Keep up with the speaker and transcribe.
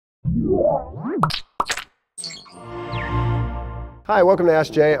Hi, welcome to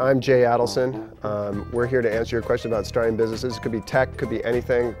AskJay. I'm Jay Adelson. We're here to answer your question about starting businesses. It could be tech, could be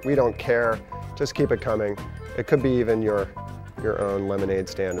anything. We don't care. Just keep it coming. It could be even your own lemonade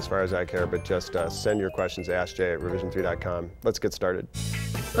stand as far as I care, but just send your questions to AskJay@revision3.com. Let's get started.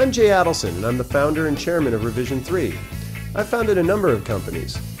 I'm Jay Adelson, and I'm the founder and chairman of Revision 3. I've founded a number of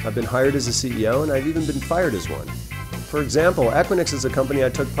companies. I've been hired as a CEO, and I've even been fired as one. For example, Equinix is a company I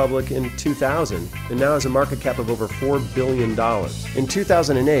took public in 2000 and now has a market cap of over $4 billion. In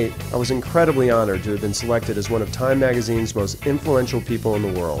 2008, I was incredibly honored to have been selected as one of Time Magazine's most influential people in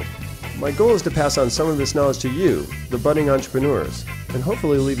the world. My goal is to pass on some of this knowledge to you, the budding entrepreneurs, and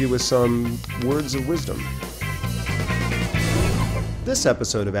hopefully leave you with some words of wisdom. This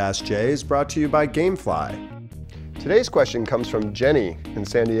episode of Ask Jay is brought to you by Gamefly. Today's question comes from Jenny in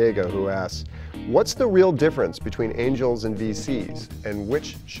San Diego, who asks, what's the real difference between angels and VCs, and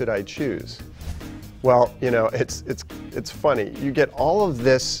which should I choose? Well, you know, it's funny. You get all of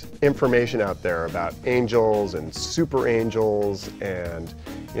this information out there about angels and super angels and,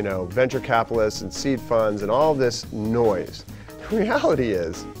 you know, venture capitalists and seed funds and all this noise. The reality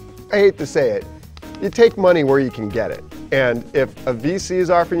is, I hate to say it, you take money where you can get it. And if a VC is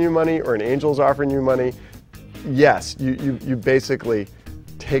offering you money or an angel is offering you money, yes, you basically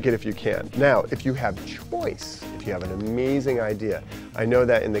take it if you can. Now, if you have choice, if you have an amazing idea, I know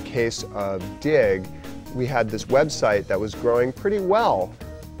that in the case of Digg, we had this website that was growing pretty well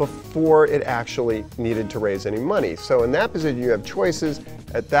before it actually needed to raise any money. So in that position, you have choices.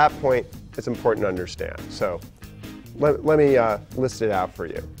 At that point, it's important to understand. So let me list it out for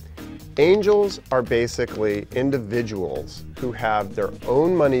you. Angels are basically individuals who have their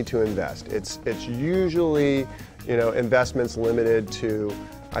own money to invest. It's usually, you know, investments limited to,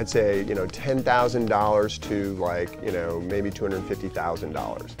 I'd say, you know, $10,000 to like, you know, maybe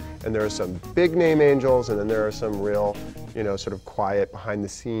 $250,000. And there are some big name angels, and then there are some real, you know, sort of quiet behind the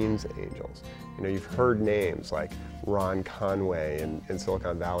scenes angels. You know, you've heard names like Ron Conway in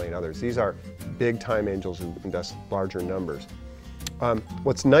Silicon Valley and others. These are big time angels who invest larger numbers.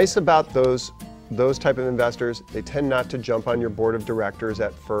 What's nice about those type of investors, they tend not to jump on your board of directors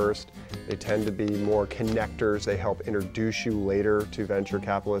at first. They tend to be more connectors. They help introduce you later to venture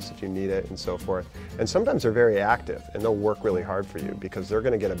capitalists if you need it and so forth. And sometimes they're very active and they'll work really hard for you because they're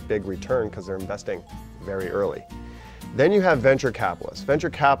going to get a big return because they're investing very early. Then you have venture capitalists. Venture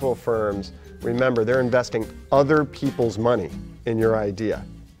capital firms, remember, they're investing other people's money in your idea.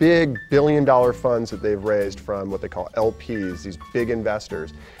 Big billion-dollar funds that they've raised from what they call LPs, these big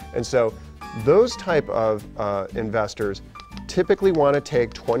investors. And so those type of investors typically want to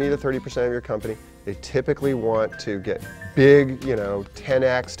take 20 to 30% of your company. They typically want to get big, you know,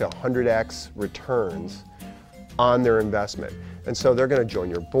 10x to 100x returns on their investment. And so they're going to join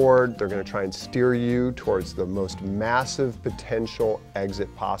your board. They're going to try and steer you towards the most massive potential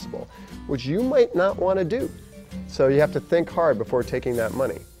exit possible, which you might not want to do. So you have to think hard before taking that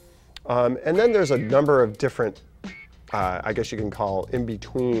money. And then there's a number of different, I guess you can call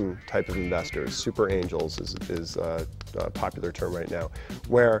in-between type of investors. Super angels is a popular term right now,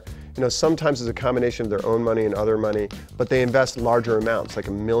 where, you know, sometimes it's a combination of their own money and other money, but they invest larger amounts, like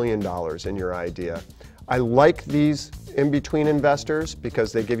 $1 million in your idea. I like these in-between investors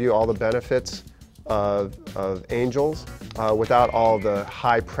because they give you all the benefits of angels without all the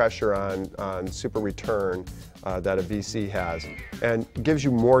high pressure on super return that a VC has, and gives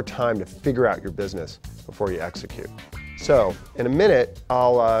you more time to figure out your business before you execute. So in a minute,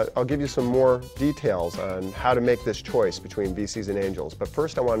 I'll give you some more details on how to make this choice between VCs and angels, but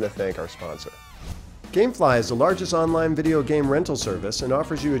first I wanted to thank our sponsor. Gamefly is the largest online video game rental service and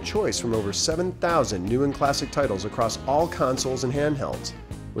offers you a choice from over 7,000 new and classic titles across all consoles and handhelds.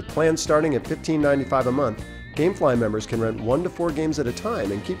 With plans starting at $15.95 a month, Gamefly members can rent 1 to 4 games at a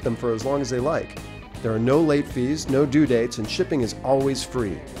time and keep them for as long as they like. There are no late fees, no due dates, and shipping is always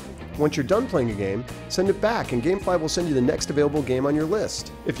free. Once you're done playing a game, send it back and Gamefly will send you the next available game on your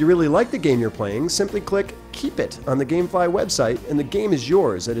list. If you really like the game you're playing, simply click Keep It on the Gamefly website and the game is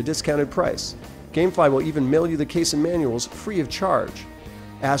yours at a discounted price. Gamefly will even mail you the case and manuals free of charge.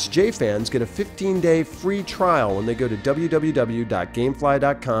 AskJay fans get a 15-day free trial when they go to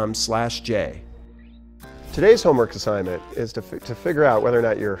www.gamefly.com/J. Today's homework assignment is to figure out whether or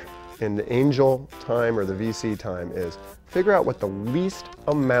not you're in the angel time or the VC time is figure out what the least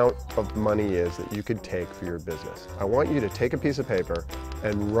amount of money is that you could take for your business. I want you to take a piece of paper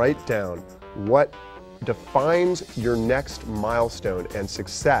and write down what defines your next milestone and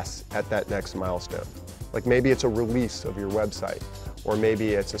success at that next milestone. Like maybe it's a release of your website, or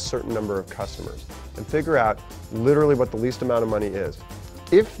maybe it's a certain number of customers. And figure out literally what the least amount of money is.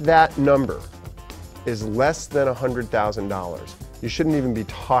 If that number is less than $100,000, you shouldn't even be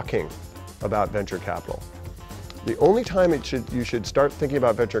talking about venture capital. The only time you should start thinking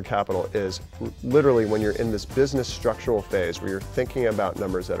about venture capital is literally when you're in this business structural phase where you're thinking about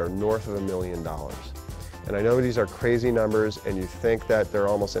numbers that are north of $1 million. And I know these are crazy numbers and you think that they're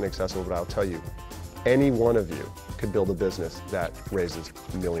almost inaccessible, but I'll tell you, any one of you could build a business that raises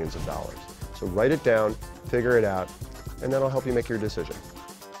millions of dollars. So write it down, figure it out, and that'll help you make your decision.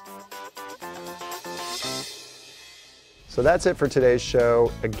 So that's it for today's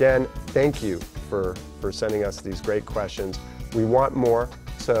show. Again, thank you for sending us these great questions. We want more,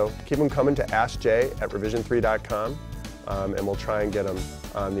 so keep them coming to AskJay@revision3.com, and we'll try and get them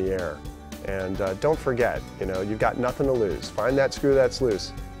on the air. And don't forget, you've got nothing to lose. Find that screw that's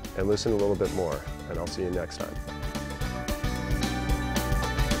loose and listen a little bit more, and I'll see you next time.